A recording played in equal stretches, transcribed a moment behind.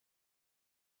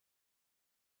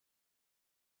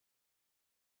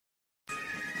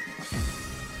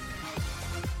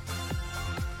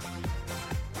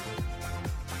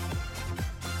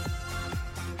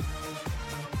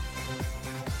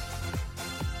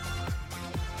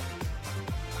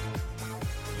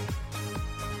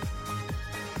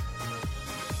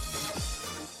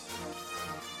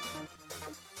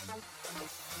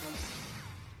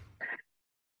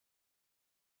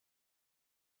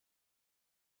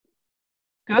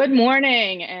Good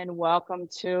morning and welcome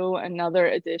to another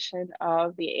edition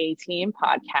of the A-Team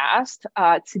podcast.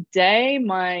 Today,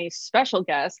 my special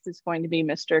guest is going to be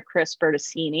Mr. Chris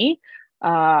Bertuccini,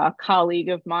 a colleague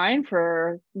of mine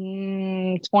for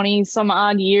 20 some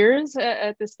odd years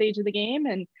at this stage of the game,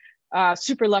 and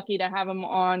super lucky to have him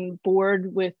on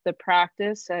board with the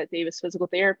practice at Davis Physical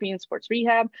Therapy and Sports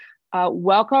Rehab.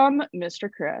 Welcome, Mr.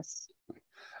 Chris.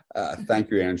 Thank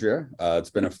you, Andrea. It's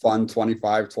been a fun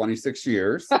 25, 26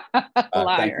 years.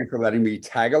 Thank you for letting me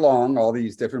tag along all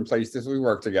these different places we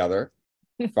work together.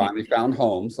 Finally found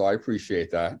home, so I appreciate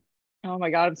that. Oh my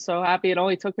God, I'm so happy. It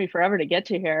only took me forever to get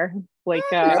you here. Like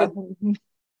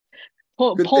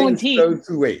pulling teeth. Good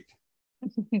to wait.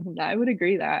 I would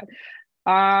agree that.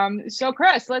 So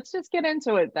Chris, let's just get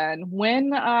into it then. When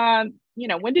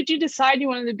did you decide you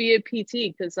wanted to be a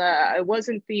PT? Because it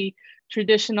wasn't the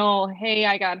traditional, hey,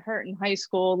 I got hurt in high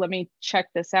school, let me check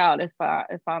this out, if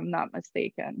I'm not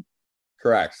mistaken.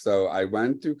 Correct. So I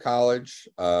went through college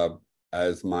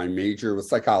as my major was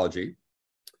psychology.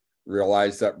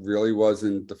 Realized that really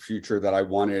wasn't the future that I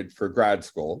wanted for grad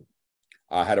school.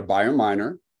 I had a bio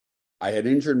minor. I had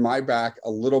injured my back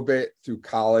a little bit through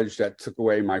college that took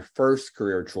away my first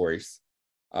career choice.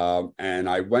 And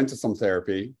I went to some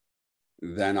therapy.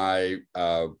 Then I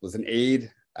was an aide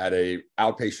at a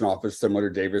outpatient office similar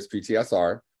to Davis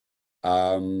PTSR.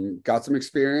 Got some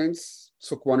experience,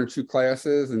 took one or two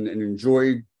classes and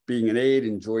enjoyed being an aide,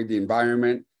 enjoyed the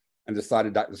environment, and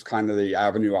decided that was kind of the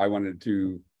avenue I wanted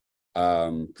to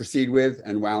proceed with,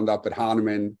 and wound up at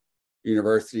Hahnemann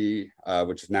University,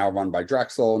 which is now run by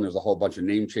Drexel, and there's a whole bunch of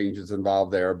name changes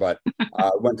involved there, but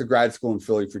went to grad school in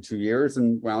Philly for 2 years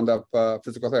and wound up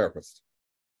physical therapist.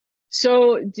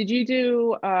 So did you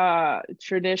do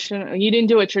traditional? You didn't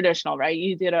do a traditional, right?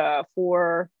 You did a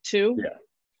 4-2? Yeah,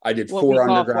 I did 4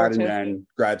 undergrad and then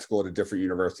grad school at a different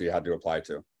university I had to apply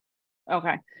to.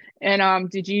 Okay. And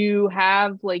did you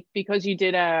have, like, because you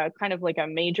did a kind of like a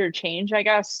major change, I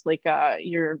guess, like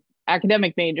your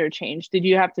academic major change, did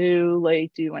you have to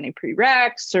like do any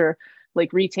prereqs or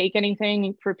like retake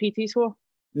anything for PT school?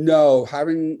 No,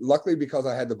 luckily because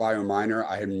I had the bio minor,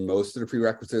 I had most of the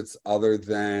prerequisites other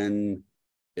than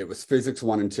it was physics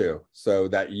 1 and 2. So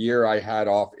that year I had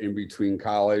off in between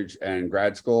college and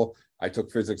grad school, I took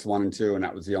physics 1 and 2, and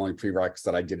that was the only prereqs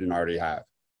that I didn't already have.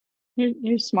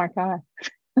 You're a smart guy.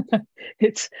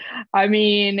 If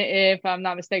I'm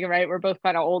not mistaken, right, we're both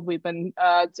kind of old. We've been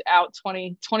out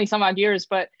 20 some odd years,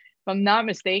 but if I'm not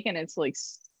mistaken, it's like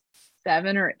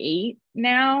 7 or 8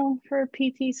 now for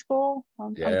PT school.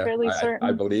 I'm fairly certain.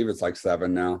 I believe it's like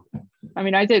 7 now. I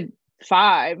mean, I did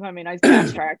 5. I mean, I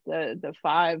fast tracked the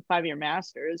 5-year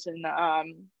masters. And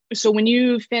so when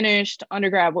you finished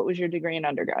undergrad, what was your degree in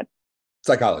undergrad?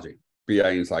 Psychology,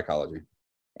 BA in psychology.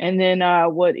 And then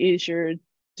what is your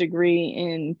degree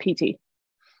in PT?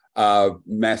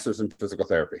 Master's in physical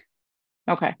therapy.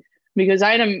 Okay, because I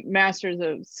had a master's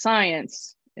of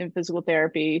science in physical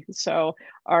therapy, so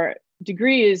our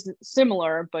degree is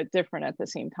similar but different at the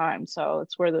same time. So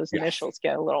it's where those initials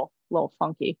get a little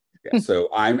funky. Yeah, so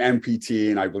I'm MPT,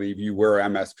 and I believe you were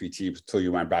MSPT until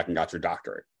you went back and got your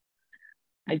doctorate.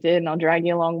 I did, and I'll drag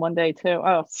you along one day too.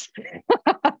 Oh,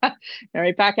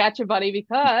 right back at you, buddy,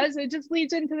 because it just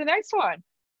leads into the next one.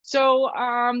 So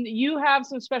you have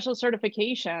some special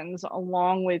certifications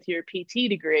along with your PT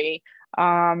degree,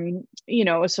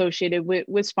 associated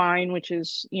with spine, which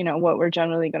is, what we're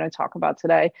generally going to talk about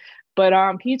today. But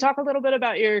can you talk a little bit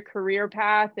about your career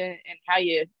path and how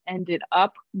you ended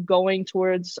up going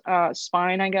towards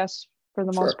spine, I guess, for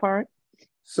the most part?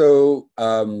 So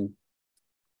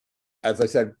as I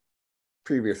said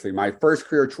previously, my first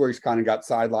career choice kind of got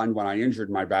sidelined when I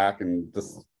injured my back, and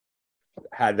just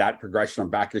had that progression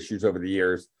of back issues over the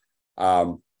years.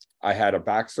 I had a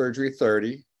back surgery at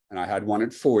 30, and I had one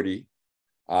at 40.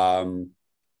 And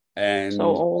so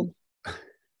old.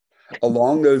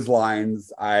 Along those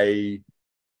lines, I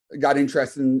got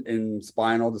interested in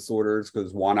spinal disorders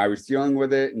because, 1, I was dealing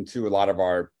with it, and 2, a lot of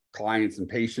our clients and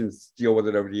patients deal with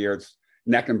it over the years.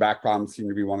 Neck and back problems seem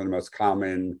to be one of the most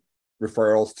common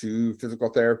referrals to physical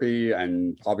therapy,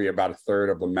 and probably about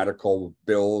 1/3 of the medical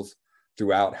bills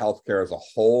throughout healthcare as a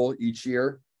whole each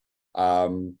year.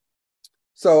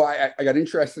 So I got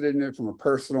interested in it from a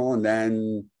personal, and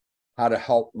then how to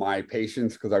help my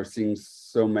patients because I was seeing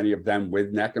so many of them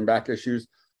with neck and back issues.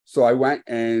 So I went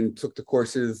and took the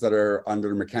courses that are under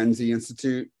the McKenzie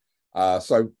Institute.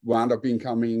 So I wound up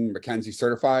becoming McKenzie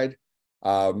Certified.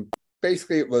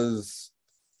 Basically, it was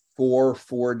 4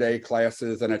 4-day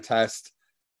classes and a test.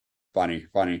 Funny.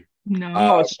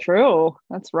 No, it's true.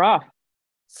 That's rough.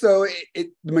 So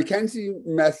the McKenzie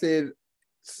Method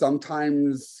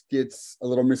sometimes gets a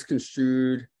little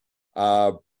misconstrued.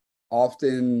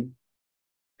 Often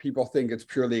people think it's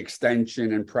purely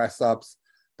extension and press ups,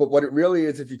 but what it really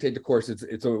is, if you take the course,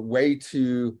 it's a way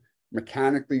to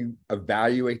mechanically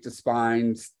evaluate the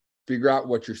spines, figure out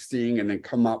what you're seeing, and then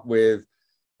come up with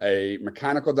a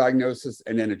mechanical diagnosis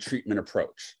and then a treatment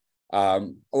approach. A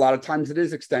lot of times it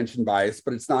is extension bias,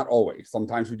 but it's not always.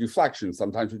 Sometimes we do flexion,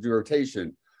 sometimes we do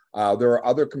rotation. There are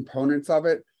other components of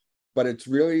it, but it's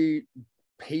really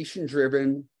patient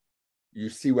driven. You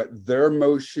see what their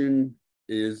motion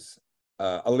is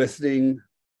eliciting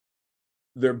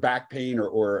their back pain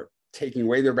or taking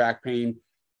away their back pain,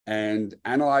 and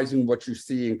analyzing what you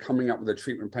see and coming up with a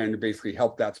treatment plan to basically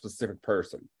help that specific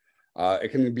person.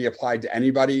 It can be applied to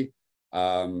anybody,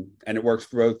 and it works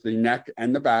for both the neck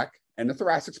and the back and the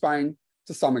thoracic spine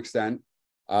to some extent.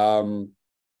 And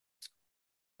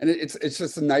it's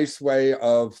just a nice way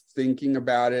of thinking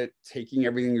about it, taking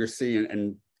everything you're seeing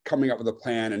and coming up with a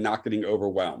plan and not getting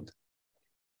overwhelmed.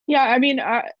 Yeah, I mean,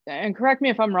 and correct me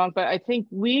if I'm wrong, but I think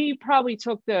we probably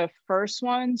took the first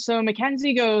one. So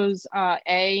McKenzie goes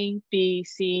A, B,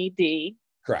 C, D.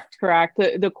 Correct.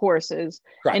 The courses.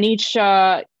 Correct. And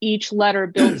each letter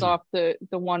builds off the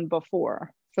one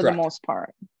before, for Correct. the most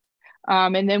part.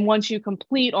 And then once you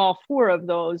complete all four of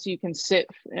those, you can sit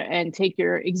and take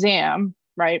your exam,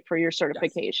 right, for your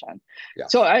certification. Yes.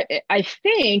 Yes. So I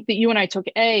think that you and I took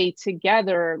A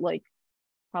together, like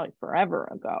probably forever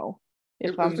ago,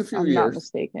 if I'm not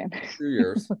mistaken. A few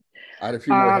years. I had a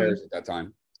few more hairs at that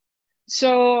time.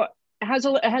 So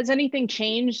has anything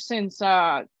changed since,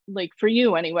 like for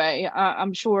you anyway?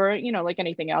 I'm sure, like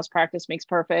anything else, practice makes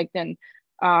perfect. And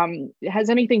has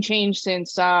anything changed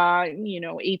since,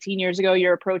 18 years ago,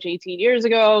 your approach 18 years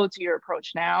ago to your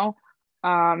approach now?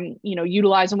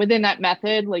 Utilizing within that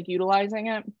method, like utilizing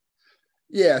it?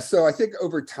 Yeah. So I think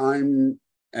over time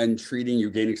and treating,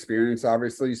 you gain experience,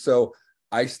 obviously. So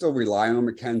I still rely on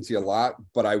McKenzie a lot,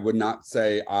 but I would not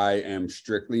say I am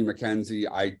strictly McKenzie.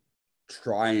 I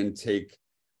try and take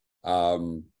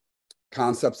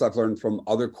concepts I've learned from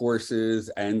other courses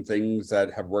and things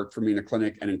that have worked for me in a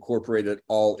clinic and incorporate it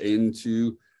all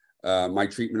into my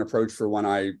treatment approach for when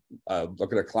I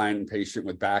look at a client and patient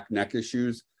with back, neck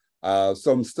issues. So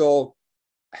I'm still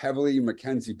heavily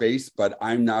McKenzie based, but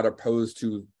I'm not opposed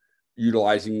to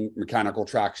utilizing mechanical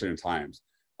traction at times.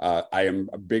 I am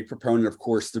a big proponent of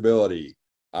core stability.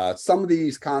 Some of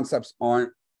these concepts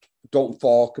don't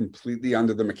fall completely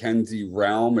under the McKenzie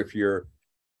realm if you're,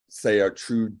 say, a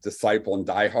true disciple and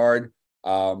diehard.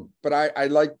 But I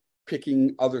like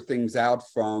picking other things out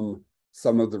from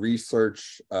some of the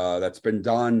research that's been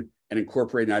done and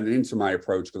incorporating that into my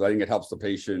approach, because I think it helps the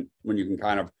patient when you can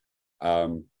kind of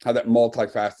have that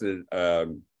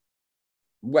multifaceted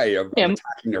way of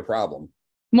attacking their problem.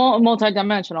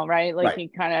 Multi-dimensional, right? Like right. You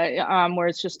kind of where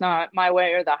it's just not my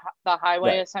way or the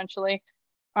highway, right. Essentially.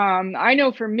 I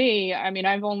know for me, I mean,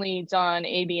 I've only done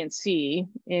A, B, and C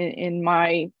in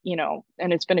my,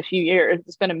 and it's been a few years.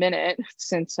 It's been a minute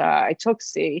since I took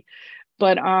C.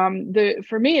 But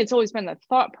for me, it's always been the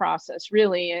thought process,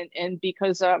 really, and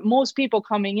because most people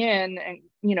coming in, and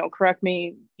correct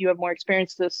me, you have more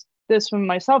experience this from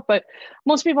myself, but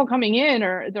most people coming in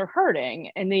they're hurting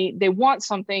and they want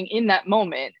something in that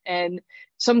moment, and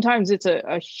sometimes it's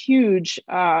a huge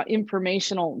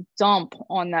informational dump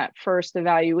on that first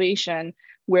evaluation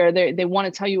where they want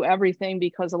to tell you everything,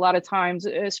 because a lot of times,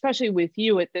 especially with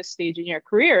you at this stage in your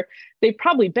career, they've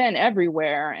probably been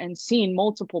everywhere and seen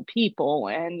multiple people,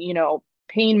 and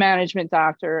pain management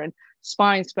doctor and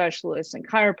spine specialist and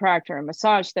chiropractor and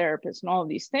massage therapist and all of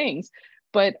these things.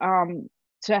 But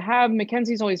to have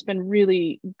McKenzie's always been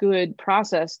really good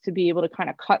process to be able to kind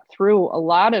of cut through a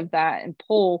lot of that and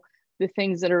pull the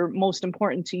things that are most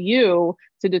important to you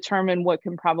to determine what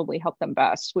can probably help them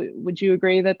best. Would you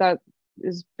agree that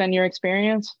has been your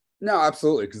experience? No,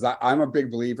 absolutely. Because I'm a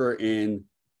big believer in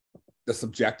the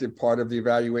subjective part of the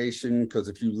evaluation, because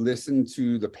if you listen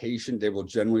to the patient, they will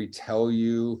generally tell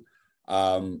you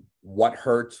what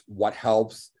hurts, what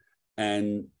helps,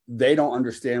 and they don't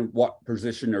understand what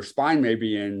position their spine may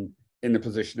be in the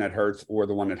position that hurts or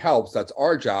the one that helps. That's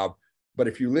our job. But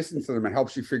if you listen to them, it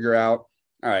helps you figure out,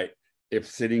 all right, if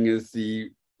sitting is the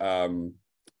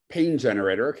pain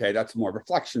generator, okay, that's more of a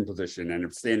flexion position. And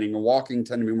if standing and walking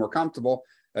tend to be more comfortable,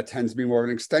 that tends to be more of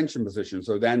an extension position.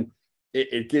 So then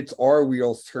it gets our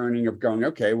wheels turning of going,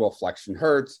 okay, well, flexion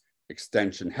hurts,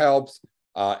 extension helps.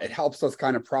 It helps us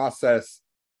kind of process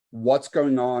what's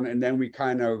going on, and then we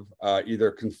kind of either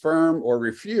confirm or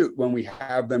refute when we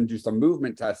have them do some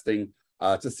movement testing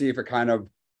to see if it kind of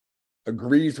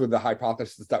agrees with the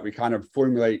hypothesis that we kind of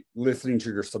formulate listening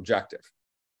to your subjective.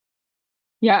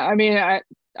 Yeah, I mean,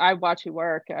 I watch you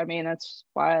work. I mean, that's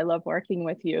why I love working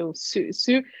with you.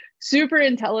 Super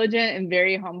intelligent and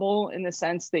very humble in the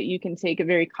sense that you can take a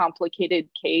very complicated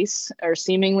case or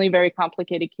seemingly very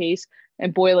complicated case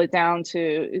and boil it down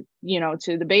to,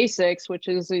 to the basics, which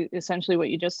is essentially what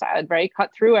you just said, right?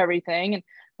 Cut through everything and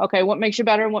okay, what makes you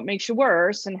better and what makes you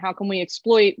worse, and how can we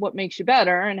exploit what makes you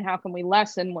better, and how can we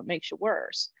lessen what makes you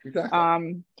worse?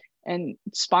 Exactly. And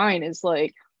spine is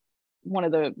like one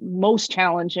of the most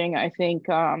challenging, I think,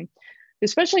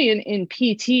 especially in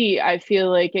PT. I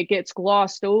feel like it gets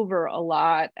glossed over a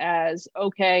lot as,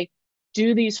 okay,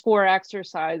 do these 4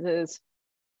 exercises,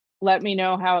 let me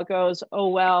know how it goes. Oh,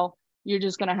 well, you're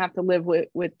just going to have to live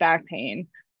with back pain.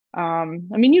 I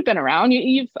mean, you've been around,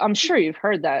 I'm sure you've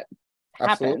heard that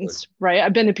Absolutely. happens, right?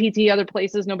 I've been to PT other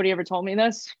places. Nobody ever told me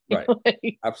this. Right.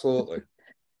 Absolutely.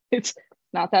 It's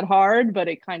not that hard, but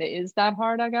it kind of is that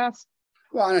hard, I guess.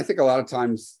 Well, and I think a lot of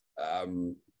times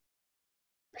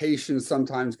patients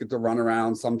sometimes get to run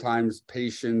around. Sometimes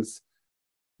patients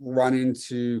run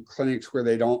into clinics where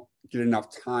they don't get enough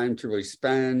time to really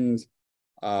spend.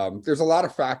 There's a lot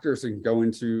of factors that can go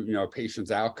into, a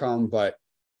patient's outcome, but,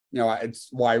 it's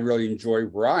why I really enjoy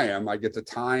where I am. I get the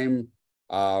time,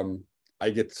 I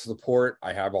get the support,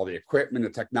 I have all the equipment, the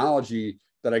technology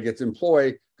that I get to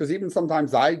employ, because even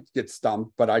sometimes I get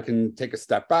stumped, but I can take a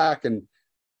step back and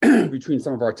between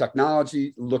some of our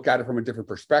technology, look at it from a different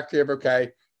perspective. Okay,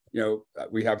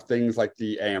 we have things like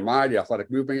the AMI, the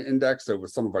Athletic Movement Index. So with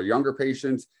some of our younger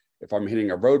patients, if I'm hitting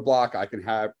a roadblock, I can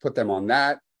put them on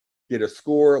that, get a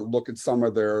score, look at some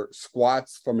of their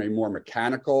squats from a more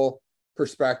mechanical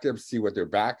perspective, see what their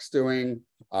back's doing.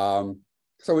 Spine,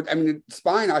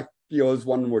 I feel, is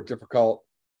one of the more difficult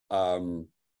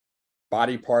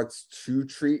body parts to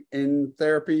treat in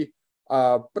therapy.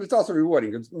 But it's also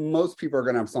rewarding because most people are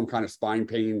going to have some kind of spine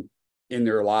pain in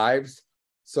their lives.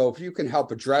 So if you can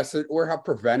help address it or help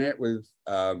prevent it with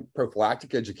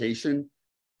prophylactic education,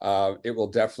 it will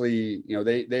definitely,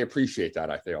 they appreciate that,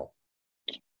 I feel.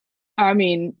 I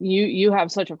mean, you have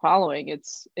such a following.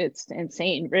 It's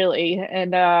insane, really.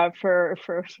 And for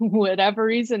whatever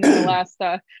reason, in the last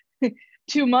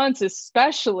 2 months,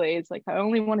 especially, it's like I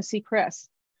only want to see Chris.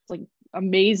 It's like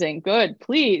amazing, good,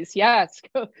 please, yes,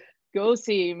 go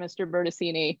see Mr.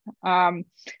 Bertuccini.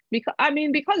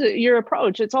 Because of your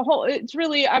approach, it's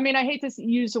really, I mean, I hate to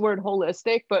use the word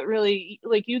holistic, but really,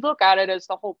 like, you look at it as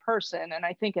the whole person, and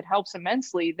I think it helps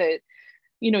immensely that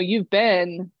you've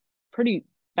been pretty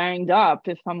banged up,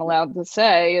 if I'm allowed to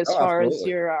say, as far as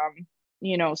your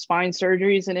spine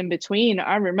surgeries and in between.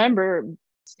 I remember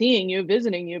seeing you,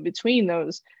 visiting you between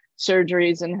those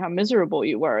surgeries, and how miserable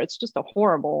you were. It's just a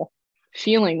horrible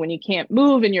feeling when you can't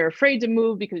move and you're afraid to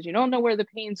move because you don't know where the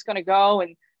pain's going to go,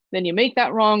 and then you make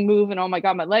that wrong move and, oh my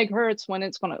god, my leg hurts. When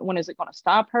is it going to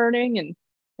stop hurting?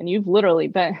 And you've literally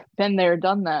been there,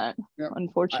 done that. Yeah.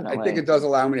 Unfortunately, I think it does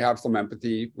allow me to have some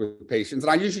empathy with patients,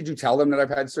 and I usually do tell them that I've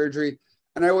had surgery,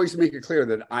 and I always make it clear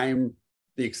that I'm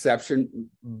the exception.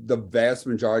 The vast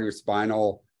majority of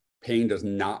spinal pain does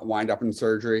not wind up in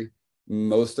surgery.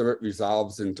 Most of it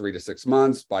resolves in 3 to 6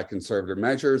 months by conservative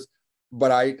measures.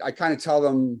 But I kind of tell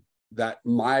them that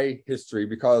my history,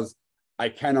 because I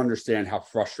can understand how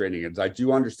frustrating it is. I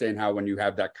do understand how when you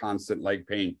have that constant leg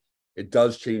pain, it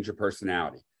does change your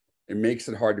personality. It makes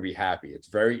it hard to be happy. It's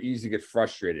very easy to get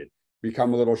frustrated,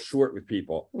 become a little short with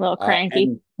people. A little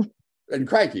cranky. And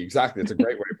cranky, exactly. It's a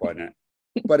great way of putting it.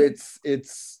 But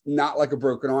it's not like a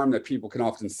broken arm that people can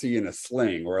often see in a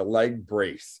sling or a leg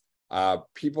brace.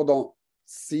 People don't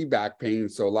see back pain.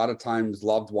 So a lot of times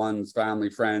loved ones, family,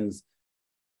 friends,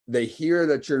 they hear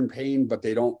that you're in pain, but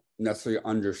they don't necessarily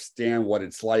understand what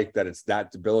it's like, that it's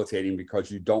that debilitating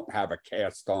because you don't have a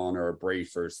cast on or a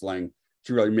brace or a sling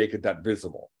to really make it that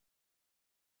visible.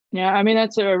 Yeah, I mean,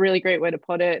 that's a really great way to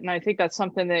put it. And I think that's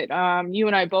something that you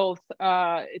and I both,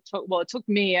 it took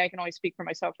me, I can only speak for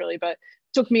myself really, but it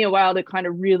took me a while to kind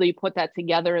of really put that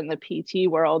together in the PT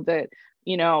world, that,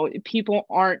 people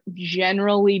aren't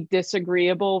generally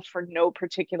disagreeable for no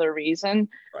particular reason.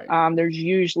 Right. There's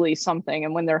usually something.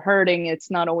 And when they're hurting, it's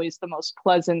not always the most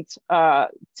pleasant to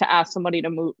ask somebody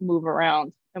to move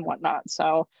around and whatnot.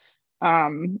 So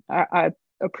I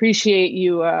appreciate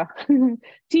you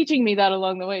teaching me that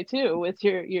along the way too, with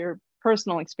your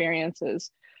personal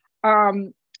experiences.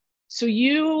 So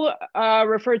you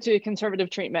referred to conservative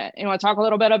treatment. You want to talk a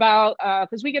little bit about,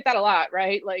 because we get that a lot,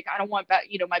 right? Like, I don't want back,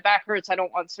 my back hurts, I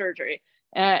don't want surgery.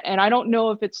 And I don't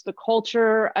know if it's the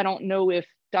culture. I don't know if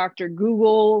Dr.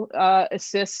 Google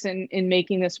assists in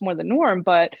making this more the norm,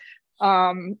 but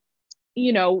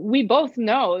we both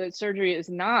know that surgery is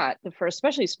not the first,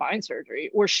 especially spine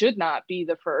surgery, or should not be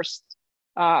the first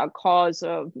cause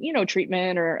of,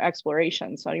 treatment or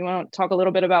exploration. So you want to talk a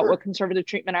little bit about Sure. what conservative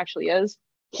treatment actually is?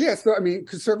 Yeah, so I mean,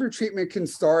 conservative treatment can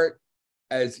start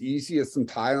as easy as some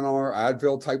Tylenol or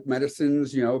Advil type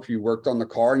medicines. If you worked on the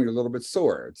car and you're a little bit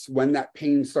sore, it's when that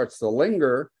pain starts to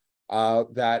linger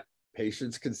that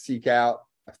patients can seek out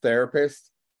a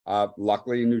therapist.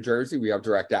 Luckily in New Jersey, we have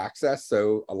direct access.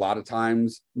 So a lot of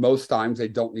times, most times, they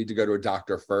don't need to go to a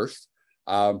doctor first.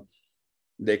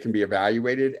 They can be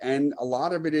evaluated. And a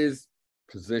lot of it is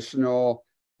positional,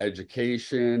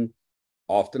 education,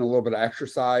 often a little bit of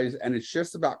exercise. And it's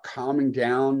just about calming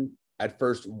down at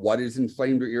first what is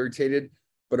inflamed or irritated,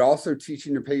 but also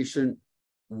teaching the patient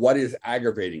what is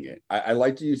aggravating it. I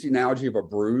like to use the analogy of a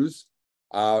bruise.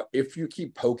 If you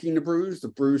keep poking the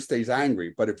bruise stays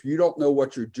angry. But if you don't know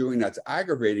what you're doing that's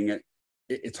aggravating it,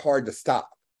 it's hard to stop.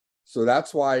 So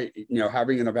that's why,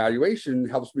 having an evaluation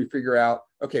helps me figure out,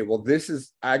 okay, well, this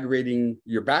is aggravating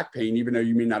your back pain, even though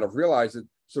you may not have realized it.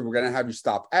 So we're going to have you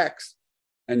stop X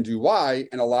and do Y.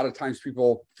 And a lot of times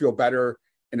people feel better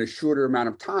in a shorter amount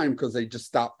of time because they just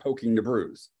stop poking the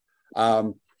bruise.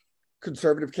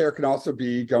 Conservative care can also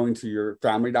be going to your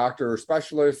family doctor or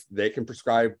specialist. They can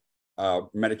prescribe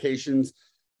medications.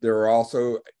 There are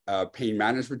also pain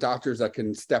management doctors that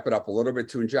can step it up a little bit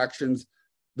to injections.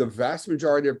 The vast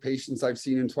majority of patients I've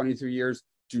seen in 23 years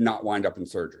do not wind up in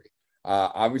surgery.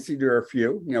 Obviously, there are a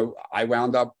few. I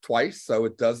wound up twice, so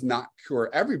it does not cure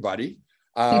everybody.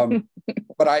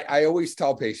 But I always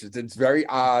tell patients it's very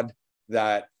odd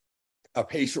that a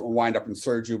patient will wind up in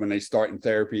surgery when they start in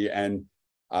therapy and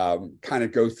kind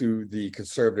of go through the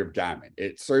conservative gamut.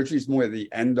 Surgery is more the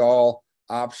end-all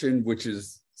option, which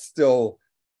is still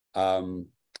the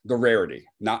rarity,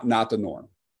 not the norm.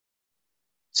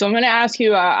 So I'm going to ask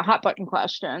you a hot button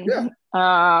question.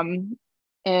 Yeah.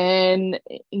 And,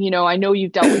 I know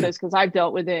you've dealt with this because I've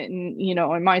dealt with it in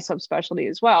my subspecialty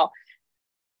as well.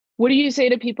 What do you say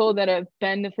to people that have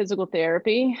been to physical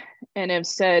therapy and have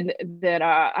said that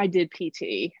I did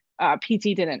PT?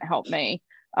 PT didn't help me.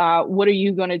 What are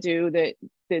you going to do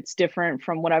that's different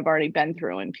from what I've already been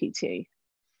through in PT?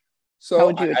 So how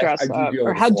would you address I that?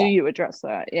 Or how do you address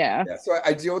that? Yeah. So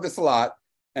I deal with this a lot.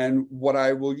 And what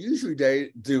I will usually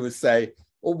do is say,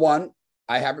 well, one,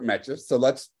 I haven't met you, so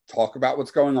let's talk about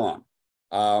what's going on.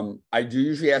 I do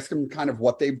usually ask them kind of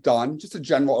what they've done, just a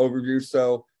general overview.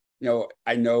 So,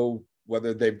 I know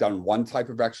whether they've done one type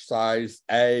of exercise,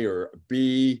 A or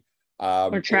B.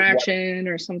 Or traction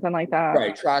or something like that.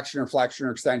 Right, traction or flexion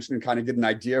or extension, and kind of get an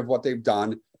idea of what they've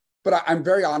done. But I'm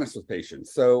very honest with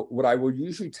patients. So what I will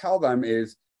usually tell them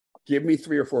is, give me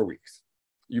 3 or 4 weeks.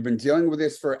 You've been dealing with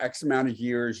this for X amount of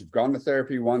years. You've gone to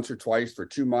therapy once or twice for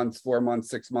 2 months, 4 months,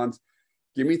 6 months.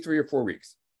 Give me 3 or 4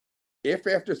 weeks. If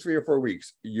after 3 or 4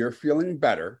 weeks, you're feeling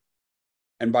better,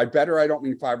 and by better, I don't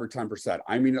mean 5 or 10%.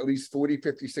 I mean at least 40,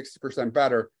 50, 60%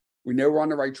 better. We know we're on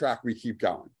the right track. We keep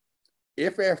going.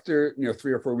 If after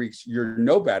 3 or 4 weeks, you're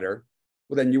no better,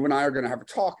 well, then you and I are going to have a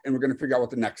talk, and we're going to figure out what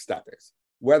the next step is.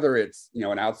 Whether it's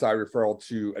an outside referral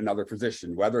to another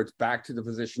physician, whether it's back to the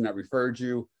physician that referred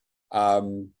you,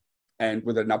 and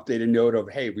with an updated note of,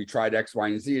 hey, we tried X, Y,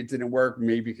 and Z, it didn't work.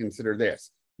 Maybe consider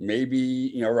this.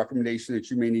 Maybe a recommendation that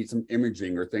you may need some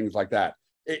imaging or things like that.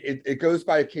 It goes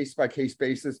by a case-by-case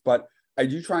basis, but I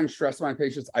do try and stress to my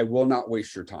patients, I will not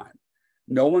waste your time.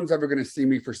 No one's ever going to see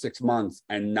me for 6 months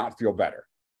and not feel better.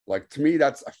 Like, to me,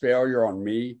 that's a failure on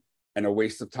me and a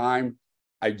waste of time.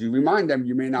 I do remind them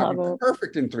you may not be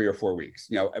perfect in 3 or 4 weeks,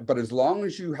 but as long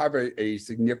as you have a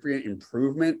significant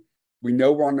improvement, we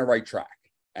know we're on the right track.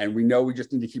 And we know we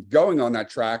just need to keep going on that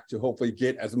track to hopefully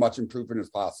get as much improvement as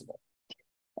possible.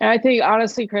 And I think,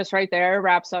 honestly, Chris, right there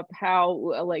wraps up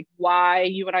how, why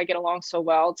you and I get along so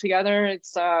well together.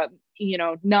 It's,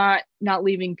 not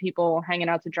leaving people hanging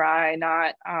out to dry,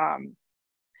 not,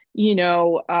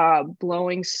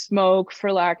 blowing smoke,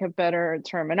 for lack of better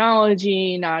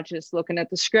terminology, not just looking at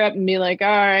the script and be like, all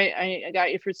right, I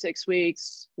got you for 6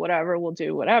 weeks, whatever, we'll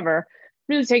do whatever.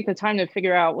 Really take the time to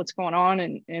figure out what's going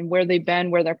on and where they've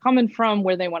been, where they're coming from,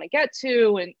 where they want to get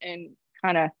to, and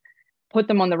kind of put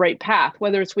them on the right path,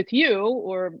 whether it's with you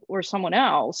or someone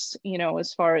else,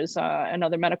 as far as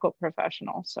another medical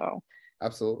professional. So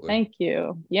absolutely. Thank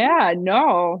you. Yeah,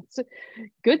 no, it's a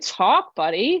good talk,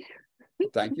 buddy.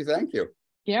 Thank you.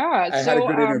 Yeah. I had a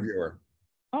good interviewer.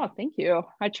 Oh, thank you.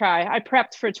 I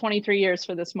prepped for 23 years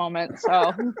for this moment.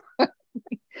 So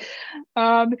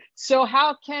so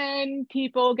how can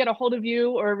people get a hold of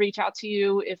you or reach out to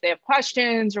you if they have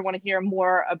questions or want to hear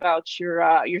more about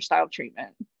your style of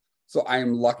treatment? So I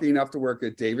am lucky enough to work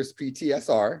at Davis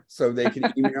PTSR. So they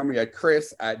can email me at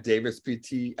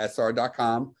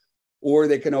chris@davisptsr.com, or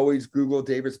they can always Google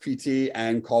Davis PT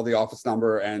and call the office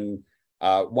number, and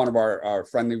one of our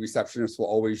friendly receptionists will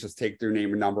always just take their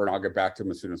name and number, and I'll get back to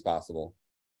them as soon as possible.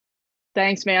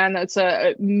 Thanks, man. That's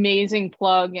an amazing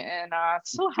plug, and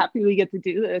so happy we get to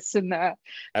do this and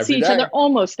see each other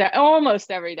almost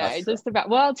every day. Just about,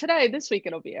 well, this week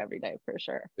it'll be every day for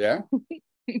sure. Yeah.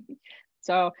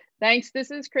 So thanks.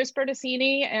 This is Chris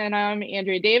Bertuccini, and I'm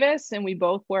Andrea Davis, and we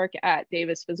both work at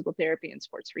Davis Physical Therapy and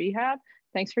Sports Rehab.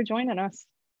 Thanks for joining us.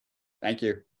 Thank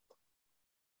you.